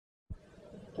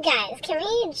Guys, can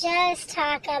we just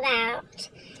talk about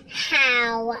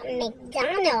how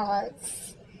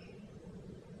McDonald's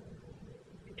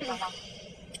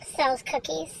sells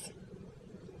cookies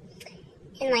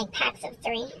in like packs of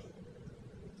 3?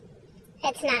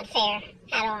 It's not fair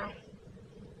at all.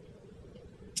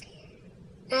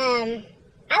 I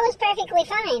was perfectly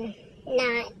fine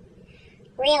not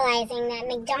realizing that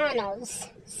McDonald's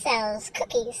sells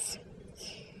cookies.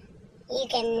 You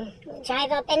can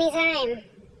drive up anytime,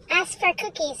 ask for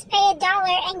cookies, pay $1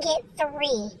 and get 3.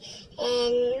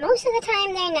 And most of the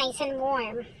time they're nice and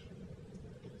warm.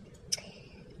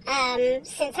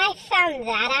 Since I found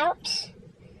that out,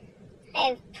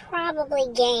 I've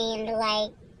probably gained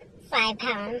like 5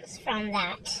 pounds from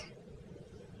that.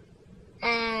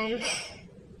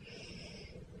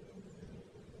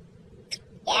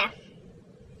 Yeah.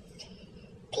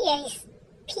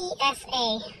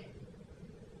 PSA.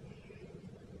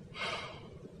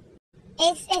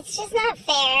 It's just not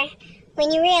fair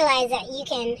when you realize that you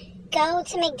can go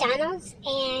to McDonald's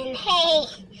and, hey,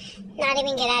 not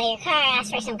even get out of your car,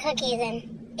 ask for some cookies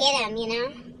and get them, you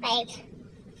know? Like,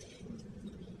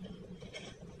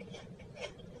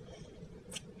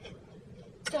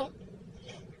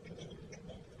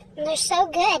 they're so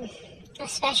good,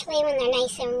 especially when they're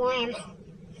nice and warm.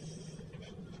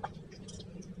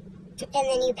 And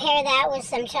then you pair that with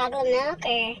some chocolate milk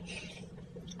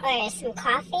or some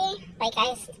coffee, like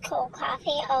ice cold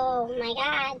coffee. Oh my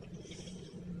God.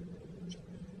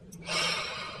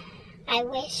 I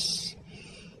wish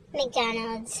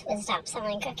McDonald's would stop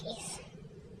selling cookies,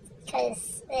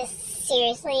 because this is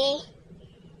seriously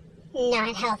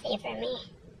not healthy for me.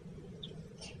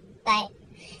 But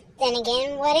then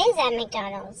again, what is at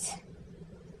McDonald's?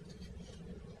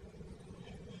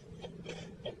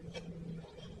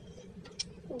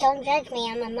 Don't judge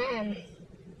me, I'm a mom.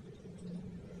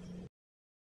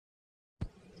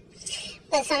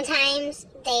 But sometimes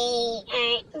they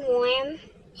aren't warm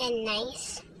and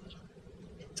nice.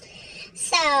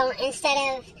 So instead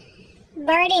of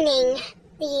burdening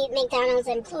the McDonald's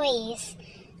employees,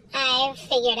 I've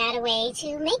figured out a way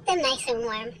to make them nice and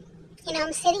warm. You know,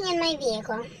 I'm sitting in my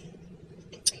vehicle,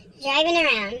 driving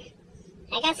around.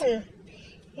 I got some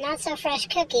not so fresh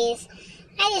cookies.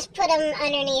 I just put them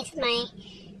underneath my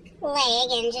leg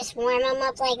and just warm them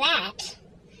up like that.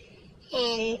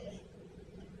 And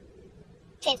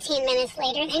 15 minutes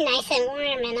later, they're nice and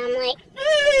warm, and I'm like,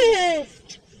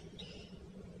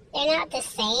 They're not the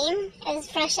same as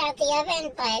fresh out the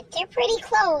oven, but they're pretty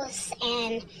close,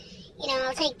 and, you know,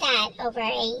 I'll take that over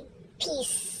a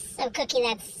piece of cookie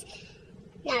that's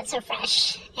not so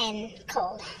fresh and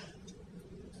cold.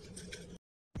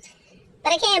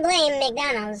 But I can't blame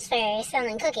McDonald's for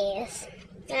selling cookies.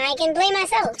 I can blame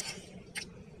myself.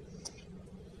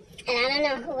 And I don't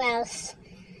know who else.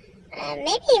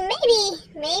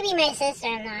 Maybe my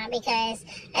sister-in-law, because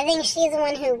I think she's the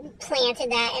one who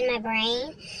planted that in my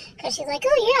brain. Because she's like,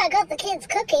 oh yeah, I got the kids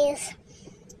cookies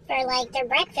for like their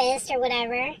breakfast or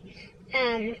whatever.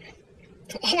 And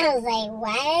I was like,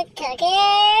 what?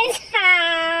 Cookies?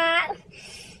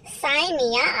 Sign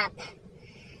me up.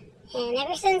 And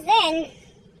ever since then,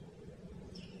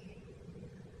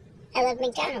 I love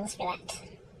McDonald's for that.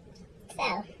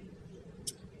 So,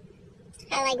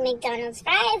 I like McDonald's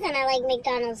fries and I like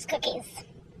McDonald's cookies.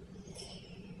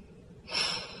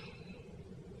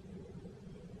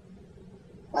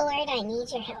 Lord, I need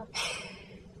your help.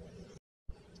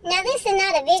 Now, this is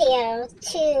not a video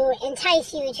to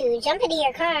entice you to jump into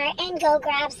your car and go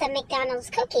grab some McDonald's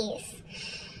cookies.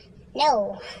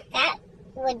 No, that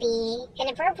would be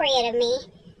inappropriate of me,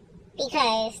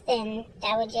 because then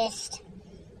that would just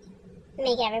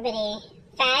make everybody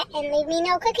fat and leave me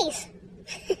no cookies.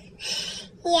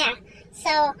 Yeah,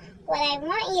 so what I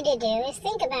want you to do is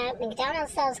think about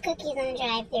McDonald's sells cookies in the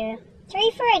drive-thru.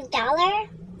 3 for $1?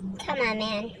 Come on,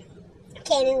 man.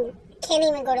 Can't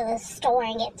even go to the store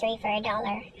and get 3 for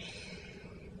 $1.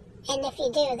 And if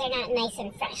you do, they're not nice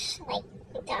and fresh like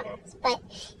McDonald's. But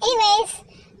anyways,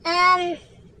 I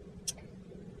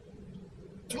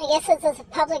guess this is a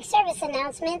public service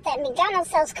announcement that McDonald's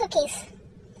sells cookies.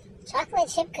 Chocolate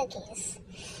chip cookies.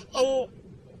 And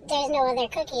there's no other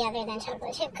cookie other than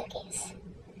chocolate chip cookies.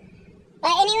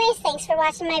 But anyways, thanks for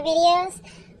watching my videos.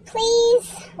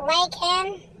 Please like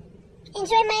and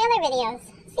enjoy my other videos.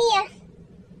 See ya!